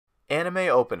Anime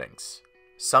openings.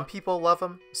 Some people love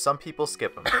them, some people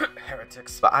skip them.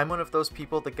 Heretics. But I'm one of those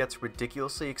people that gets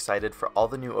ridiculously excited for all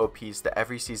the new OPs that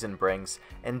every season brings,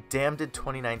 and damn did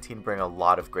 2019 bring a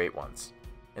lot of great ones.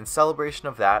 In celebration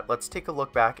of that, let's take a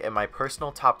look back at my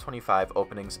personal top 25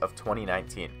 openings of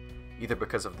 2019, either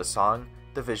because of the song,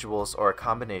 the visuals, or a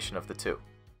combination of the two.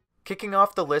 Kicking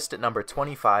off the list at number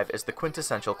 25 is the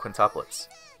Quintessential Quintuplets.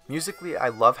 Musically, I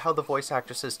love how the voice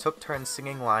actresses took turns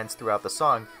singing lines throughout the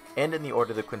song, and in the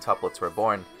order the quintuplets were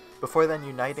born, before then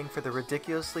uniting for the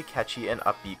ridiculously catchy and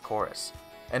upbeat chorus.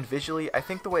 And visually, I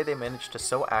think the way they managed to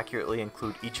so accurately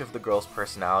include each of the girls'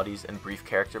 personalities and brief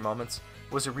character moments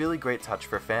was a really great touch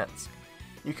for fans.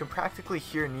 You can practically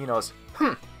hear Nino's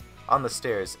on the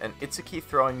stairs, and Itsuki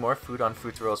throwing more food on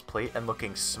Futaro's plate and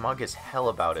looking smug as hell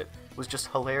about it was just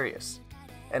hilarious.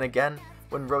 And again,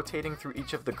 when rotating through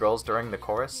each of the girls during the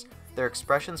chorus, their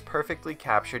expressions perfectly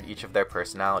captured each of their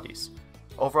personalities.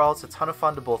 Overall, it's a ton of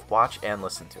fun to both watch and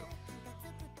listen to.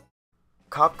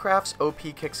 Copcraft's OP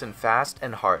kicks in fast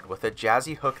and hard with a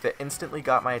jazzy hook that instantly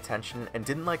got my attention and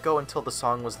didn't let go until the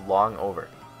song was long over.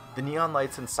 The neon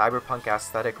lights and cyberpunk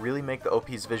aesthetic really make the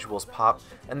OP's visuals pop,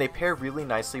 and they pair really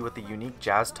nicely with the unique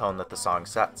jazz tone that the song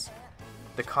sets.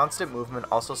 The constant movement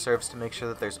also serves to make sure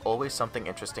that there's always something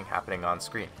interesting happening on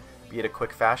screen, be it a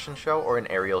quick fashion show or an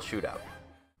aerial shootout.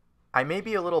 I may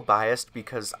be a little biased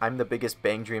because I'm the biggest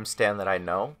Bang Dream stan that I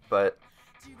know, but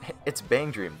it's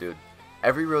Bang Dream, dude.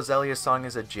 Every Roselia song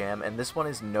is a jam, and this one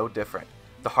is no different.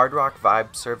 The hard rock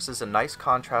vibe serves as a nice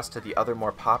contrast to the other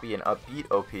more poppy and upbeat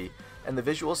OP, and the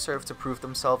visuals serve to prove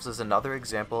themselves as another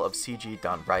example of CG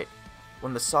done right.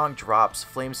 When the song drops,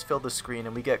 flames fill the screen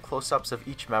and we get close-ups of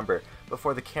each member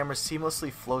before the camera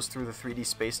seamlessly flows through the 3D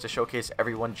space to showcase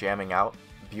everyone jamming out.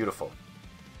 Beautiful.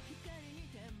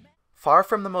 Far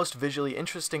from the most visually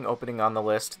interesting opening on the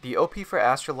list, the OP for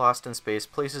Astra Lost in Space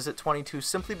places at 22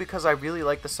 simply because I really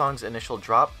like the song's initial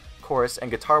drop, chorus,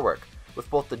 and guitar work, with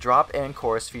both the drop and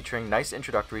chorus featuring nice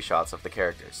introductory shots of the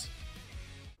characters.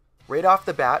 Right off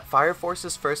the bat, Fire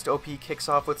Force's first OP kicks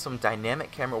off with some dynamic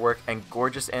camera work and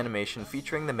gorgeous animation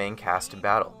featuring the main cast in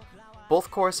battle. Both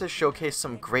choruses showcase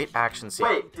some great action scenes.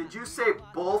 Wait, did you say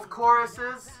both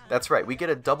choruses? That's right, we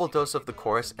get a double dose of the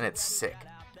chorus and it's sick.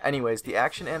 Anyways, the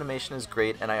action animation is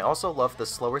great, and I also love the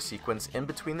slower sequence in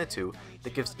between the two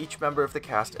that gives each member of the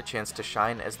cast a chance to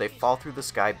shine as they fall through the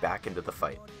sky back into the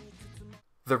fight.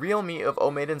 The real meat of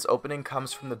O Maiden's opening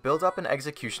comes from the build-up and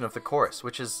execution of the chorus,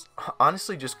 which is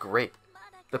honestly just great.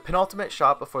 The penultimate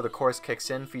shot before the chorus kicks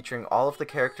in, featuring all of the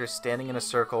characters standing in a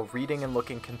circle, reading and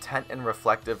looking content and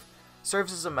reflective,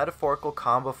 serves as a metaphorical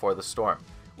calm before the storm,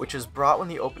 which is brought when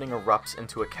the opening erupts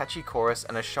into a catchy chorus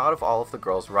and a shot of all of the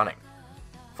girls running.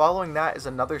 Following that is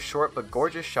another short but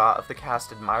gorgeous shot of the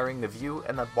cast admiring the view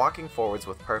and then walking forwards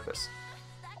with purpose.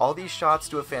 All these shots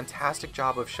do a fantastic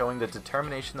job of showing the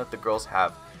determination that the girls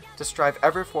have to strive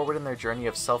ever forward in their journey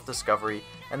of self-discovery,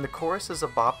 and the chorus is a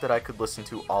bop that I could listen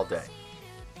to all day.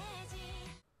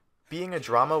 Being a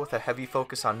drama with a heavy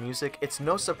focus on music, it's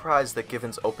no surprise that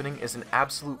Given's opening is an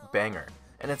absolute banger,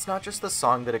 and it's not just the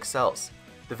song that excels.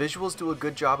 The visuals do a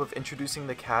good job of introducing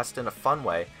the cast in a fun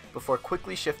way before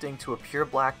quickly shifting to a pure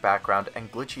black background and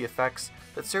glitchy effects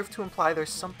that serve to imply there's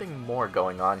something more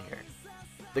going on here.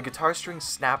 The guitar strings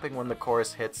snapping when the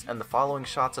chorus hits and the following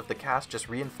shots of the cast just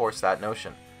reinforce that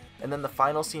notion, and then the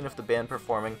final scene of the band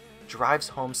performing drives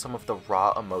home some of the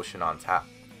raw emotion on tap.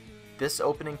 This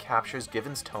opening captures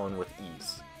Given's tone with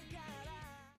ease.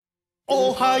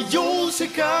 Ohayo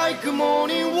Sekai, good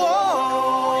morning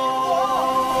world.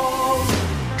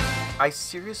 I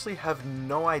seriously have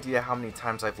no idea how many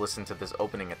times I've listened to this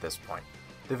opening at this point.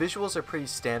 The visuals are pretty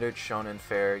standard shonen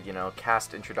fare, you know,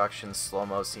 cast introductions,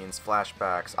 slow-mo scenes,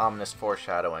 flashbacks, ominous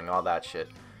foreshadowing, all that shit.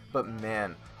 But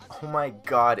man, oh my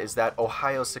god, is that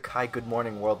Ohio Sakai Good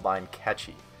Morning World line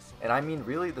catchy. And I mean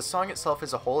really, the song itself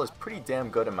as a whole is pretty damn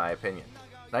good in my opinion.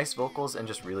 Nice vocals and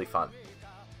just really fun.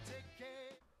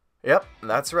 Yep,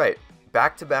 that's right.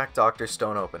 Back-to-back Dr.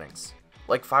 Stone openings.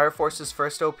 Like Fire Force's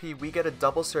first OP, we get a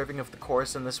double serving of the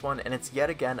chorus in this one, and it's yet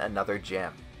again another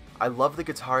jam. I love the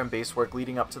guitar and bass work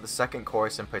leading up to the second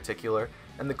chorus in particular,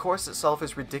 and the chorus itself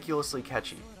is ridiculously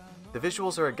catchy. The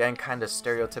visuals are again kinda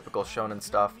stereotypical shonen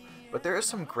stuff, but there are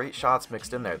some great shots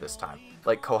mixed in there this time,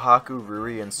 like Kohaku,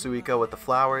 Ruri, and Suika with the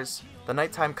flowers, the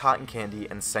nighttime cotton candy,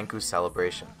 and Senku's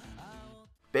celebration.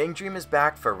 Bang Dream is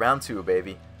back for round 2,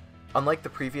 baby. Unlike the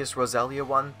previous Roselia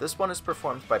one, this one is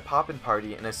performed by Pop and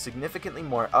Party and is significantly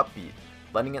more upbeat,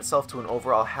 lending itself to an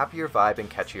overall happier vibe and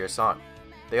catchier song.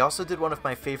 They also did one of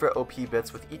my favorite OP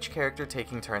bits with each character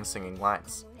taking turns singing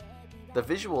lines. The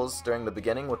visuals during the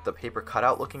beginning with the paper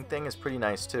cutout looking thing is pretty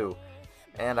nice too,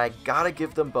 and I gotta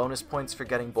give them bonus points for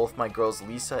getting both my girls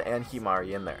Lisa and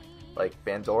Himari in there. Like,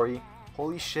 Bandori,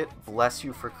 holy shit, bless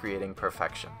you for creating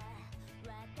perfection.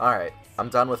 Alright, I'm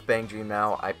done with Bang Dream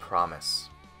now, I promise.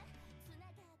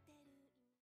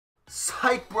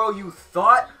 Psych, bro, you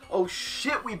thought? Oh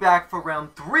shit, we back for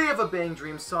round 3 of a Bang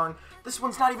Dream song. This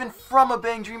one's not even from a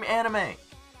Bang Dream anime.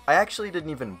 I actually didn't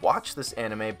even watch this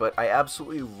anime, but I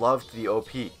absolutely loved the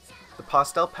OP. The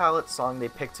pastel palette song they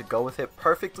picked to go with it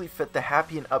perfectly fit the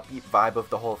happy and upbeat vibe of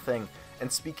the whole thing,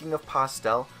 and speaking of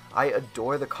pastel, I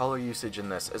adore the color usage in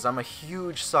this, as I'm a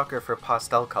huge sucker for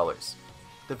pastel colors.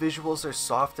 The visuals are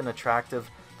soft and attractive,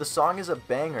 the song is a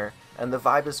banger, and the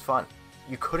vibe is fun.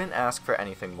 You couldn't ask for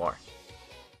anything more.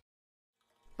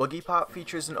 Boogiepop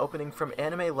features an opening from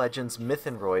anime legends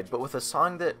Mythenroid, but with a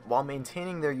song that, while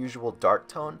maintaining their usual dark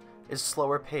tone, is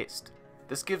slower paced.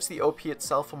 This gives the OP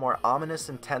itself a more ominous,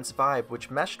 intense vibe,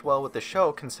 which meshed well with the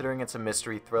show considering it's a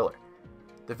mystery thriller.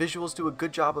 The visuals do a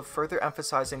good job of further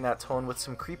emphasizing that tone with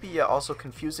some creepy yet also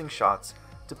confusing shots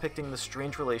depicting the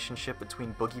strange relationship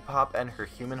between Boogiepop and her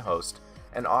human host,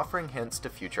 and offering hints to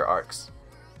future arcs.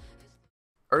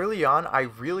 Early on, I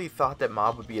really thought that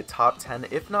Mob would be a top 10,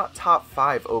 if not top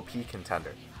 5 OP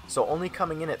contender, so only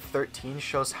coming in at 13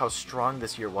 shows how strong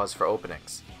this year was for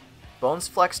openings. Bones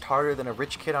flexed harder than a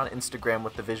rich kid on Instagram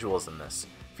with the visuals in this,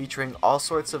 featuring all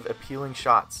sorts of appealing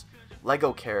shots,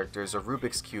 Lego characters, a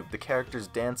Rubik's Cube, the characters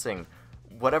dancing,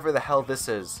 whatever the hell this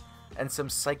is, and some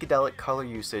psychedelic color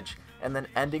usage, and then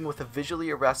ending with a visually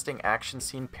arresting action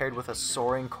scene paired with a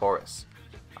soaring chorus.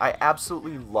 I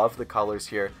absolutely love the colors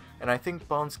here, and I think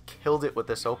Bones killed it with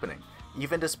this opening,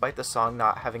 even despite the song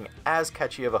not having as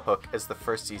catchy of a hook as the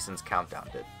first season's countdown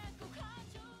did.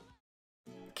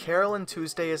 Carole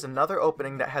Tuesday is another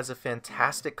opening that has a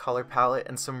fantastic color palette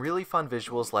and some really fun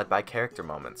visuals led by character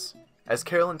moments. As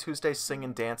Carole Tuesday sing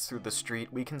and dance through the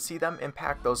street, we can see them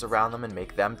impact those around them and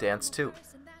make them dance too.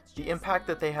 The impact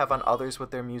that they have on others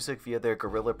with their music via their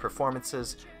guerrilla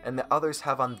performances, and that others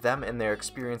have on them in their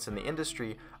experience in the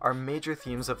industry, are major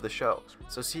themes of the show,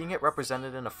 so seeing it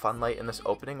represented in a fun light in this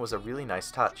opening was a really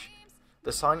nice touch.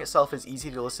 The song itself is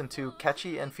easy to listen to,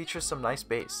 catchy, and features some nice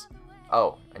bass.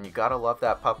 Oh, and you gotta love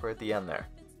that pupper at the end there.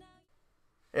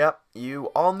 Yep, you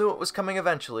all knew it was coming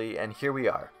eventually, and here we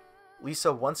are.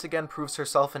 Lisa once again proves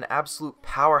herself an absolute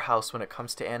powerhouse when it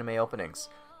comes to anime openings,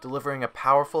 delivering a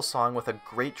powerful song with a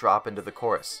great drop into the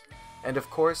chorus. And of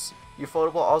course,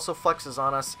 Ufotable also flexes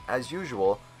on us, as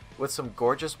usual, with some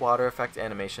gorgeous water effect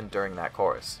animation during that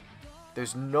chorus.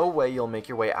 There's no way you'll make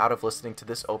your way out of listening to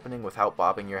this opening without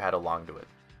bobbing your head along to it.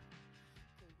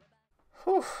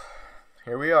 Whew,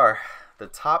 here we are, the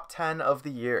top 10 of the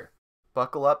year.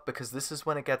 Buckle up because this is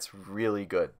when it gets really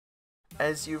good.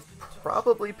 As you've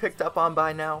probably picked up on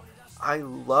by now, I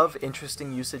love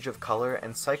interesting usage of color,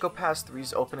 and Psycho Pass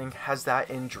 3's opening has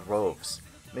that in droves,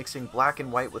 mixing black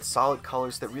and white with solid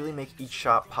colors that really make each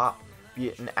shot pop, be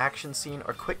it an action scene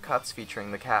or quick cuts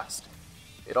featuring the cast.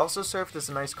 It also served as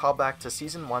a nice callback to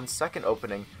Season 1's second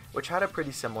opening, which had a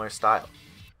pretty similar style.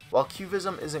 While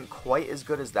Cubism isn't quite as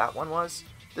good as that one was,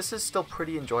 this is still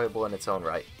pretty enjoyable in its own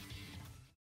right.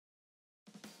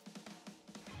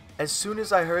 As soon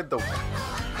as I heard the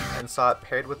and saw it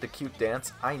paired with the cute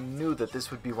dance, I knew that this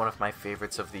would be one of my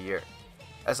favorites of the year.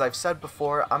 As I've said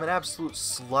before, I'm an absolute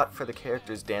slut for the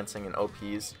characters dancing in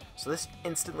OPs, so this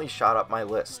instantly shot up my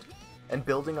list. And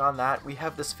building on that, we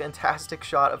have this fantastic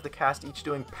shot of the cast each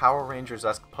doing Power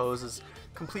Rangers-esque poses,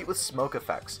 complete with smoke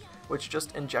effects, which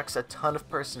just injects a ton of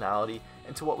personality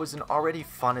into what was an already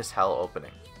fun as hell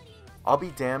opening. I'll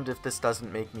be damned if this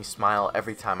doesn't make me smile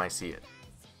every time I see it.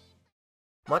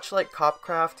 Much like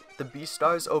Copcraft, the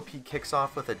Beastars OP kicks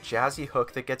off with a jazzy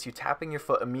hook that gets you tapping your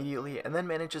foot immediately and then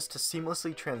manages to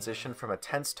seamlessly transition from a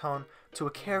tense tone to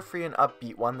a carefree and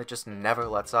upbeat one that just never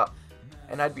lets up.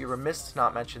 And I'd be remiss to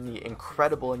not mention the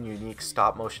incredible and unique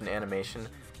stop-motion animation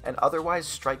and otherwise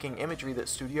striking imagery that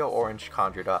Studio Orange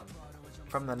conjured up.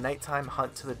 From the nighttime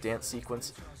hunt to the dance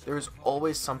sequence, there is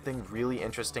always something really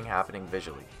interesting happening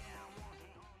visually.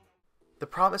 The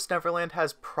Promised Neverland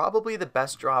has probably the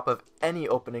best drop of any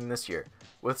opening this year,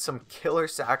 with some killer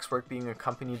sax work being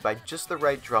accompanied by just the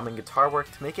right drum and guitar work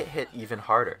to make it hit even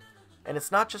harder. And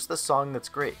it's not just the song that's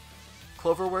great.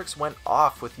 Cloverworks went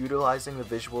off with utilizing the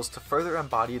visuals to further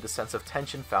embody the sense of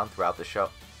tension found throughout the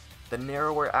show. The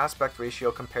narrower aspect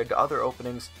ratio compared to other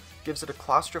openings gives it a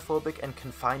claustrophobic and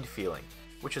confined feeling,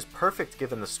 which is perfect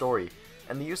given the story,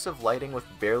 and the use of lighting with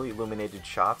barely illuminated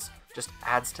shots just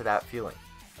adds to that feeling.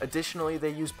 Additionally,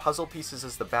 they use puzzle pieces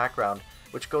as the background,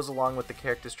 which goes along with the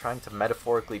characters trying to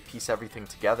metaphorically piece everything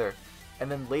together,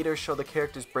 and then later show the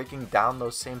characters breaking down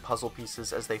those same puzzle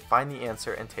pieces as they find the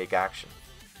answer and take action.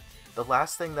 The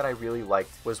last thing that I really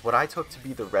liked was what I took to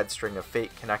be the red string of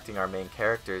fate connecting our main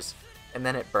characters, and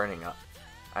then it burning up.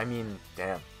 I mean,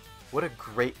 damn. What a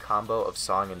great combo of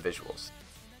song and visuals.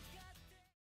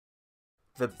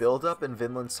 The build-up in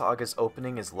Vinland Saga's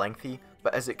opening is lengthy,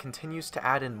 but as it continues to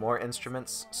add in more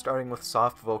instruments, starting with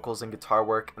soft vocals and guitar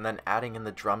work and then adding in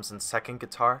the drums and second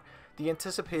guitar, the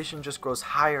anticipation just grows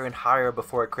higher and higher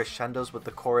before it crescendos with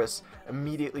the chorus,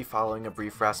 immediately following a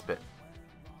brief respite.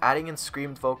 Adding in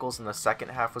screamed vocals in the second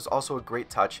half was also a great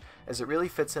touch, as it really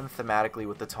fits in thematically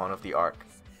with the tone of the arc.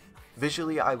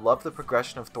 Visually, I love the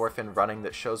progression of Thorfinn running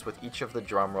that shows with each of the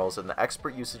drum rolls and the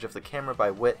expert usage of the camera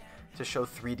by Wit to show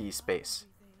 3D space.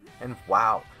 And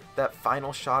wow, that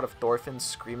final shot of Thorfinn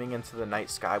screaming into the night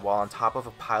sky while on top of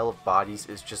a pile of bodies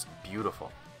is just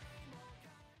beautiful.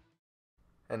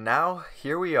 And now,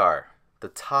 here we are, the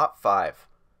top 5.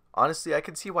 Honestly, I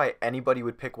could see why anybody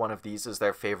would pick one of these as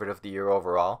their favorite of the year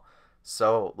overall,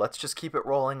 so let's just keep it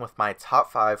rolling with my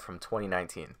top 5 from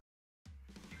 2019.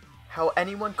 How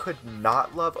anyone could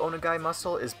not love Onegai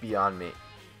Muscle is beyond me.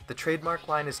 The trademark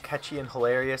line is catchy and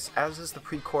hilarious, as is the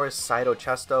pre-chorus Saido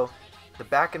Chesto. The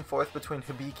back and forth between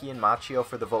Hibiki and Machio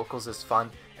for the vocals is fun,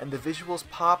 and the visuals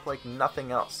pop like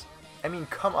nothing else. I mean,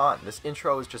 come on, this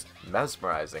intro is just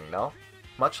mesmerizing, no?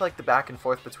 Much like the back and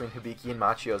forth between Hibiki and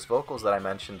Machio's vocals that I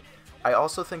mentioned, I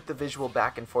also think the visual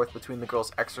back and forth between the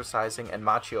girls exercising and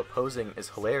Machio posing is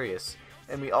hilarious,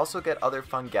 and we also get other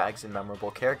fun gags and memorable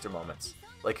character moments,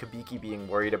 like Hibiki being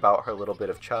worried about her little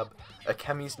bit of chub,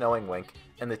 Akemi's knowing wink,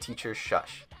 and the teacher's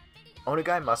shush.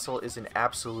 Onegai Muscle is an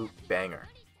absolute banger.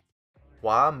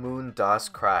 Wa Moon Das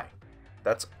Cry.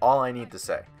 That's all I need to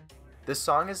say. This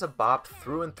song is a bop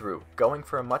through and through, going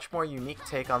for a much more unique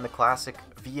take on the classic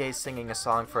VA singing a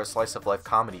song for a slice of life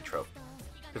comedy trope.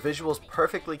 The visuals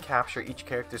perfectly capture each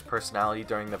character's personality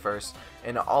during the verse,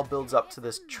 and it all builds up to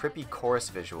this trippy chorus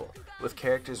visual, with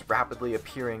characters rapidly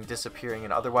appearing, disappearing,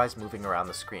 and otherwise moving around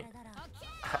the screen.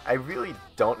 I really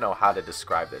don't know how to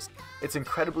describe this. It's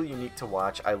incredibly unique to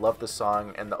watch, I love the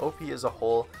song, and the OP as a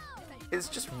whole is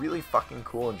just really fucking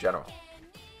cool in general.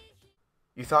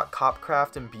 You thought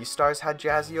Copcraft and Beastars had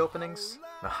jazzy openings?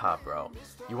 Nah bro,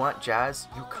 you want jazz?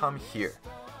 You come here.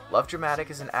 Love Dramatic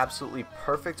is an absolutely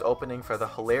perfect opening for the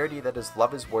hilarity that is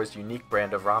Love is War's unique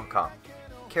brand of rom-com.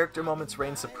 Character moments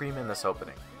reign supreme in this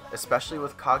opening, especially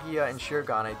with Kaguya and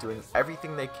Shirogane doing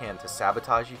everything they can to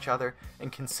sabotage each other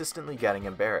and consistently getting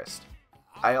embarrassed.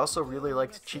 I also really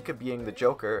liked Chika being the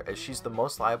Joker, as she's the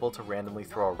most liable to randomly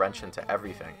throw a wrench into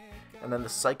everything, and then the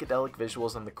psychedelic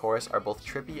visuals in the chorus are both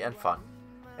trippy and fun.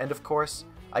 And of course,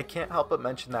 I can't help but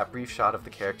mention that brief shot of the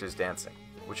characters dancing,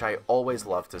 which I always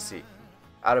love to see.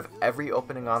 Out of every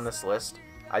opening on this list,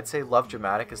 I'd say Love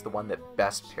Dramatic is the one that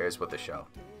best pairs with the show.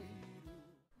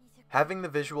 Having the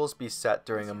visuals be set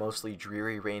during a mostly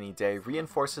dreary rainy day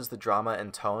reinforces the drama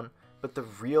and tone, but the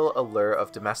real allure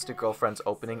of Domestic Girlfriend's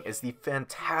opening is the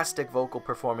fantastic vocal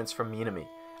performance from Minami.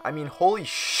 I mean, holy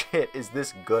shit, is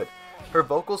this good. Her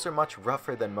vocals are much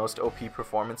rougher than most OP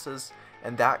performances,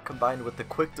 and that combined with the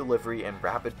quick delivery and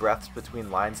rapid breaths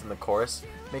between lines in the chorus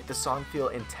make the song feel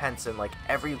intense and like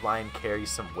every line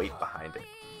carries some weight behind it.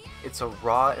 It's a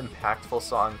raw, impactful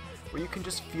song where you can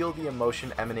just feel the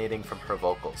emotion emanating from her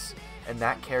vocals, and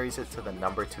that carries it to the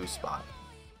number 2 spot.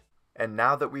 And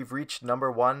now that we've reached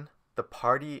number 1, the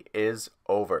party is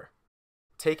over.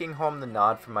 Taking home the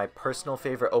nod for my personal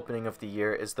favorite opening of the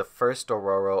year is the first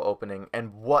Dororo opening,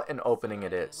 and what an opening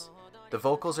it is. The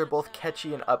vocals are both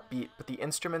catchy and upbeat, but the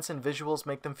instruments and visuals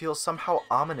make them feel somehow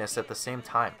ominous at the same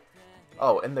time.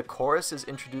 Oh, and the chorus is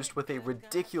introduced with a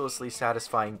ridiculously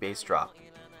satisfying bass drop.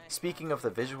 Speaking of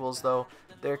the visuals though,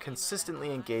 they're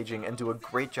consistently engaging and do a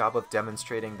great job of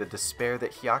demonstrating the despair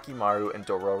that Hyakimaru and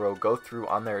Dororo go through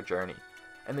on their journey,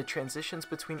 and the transitions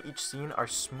between each scene are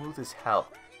smooth as hell.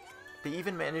 They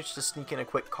even managed to sneak in a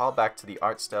quick callback to the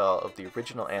art style of the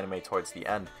original anime towards the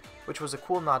end, which was a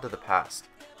cool nod to the past.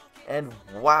 And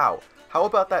wow, how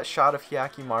about that shot of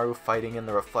Hyakimaru fighting in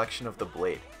the reflection of the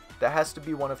blade? That has to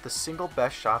be one of the single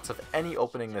best shots of any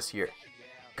opening this year.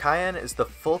 Cayenne is the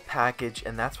full package,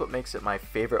 and that's what makes it my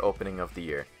favorite opening of the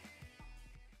year.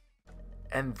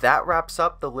 And that wraps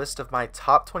up the list of my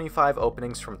top 25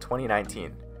 openings from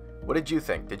 2019. What did you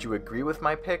think? Did you agree with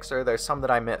my picks, or are there some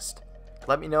that I missed?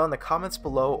 Let me know in the comments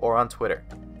below or on Twitter.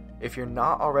 If you're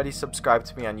not already subscribed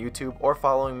to me on YouTube or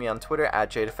following me on Twitter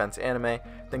at JDefenseAnime,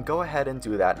 then go ahead and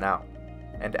do that now.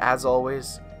 And as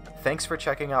always, thanks for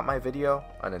checking out my video,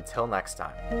 and until next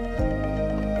time.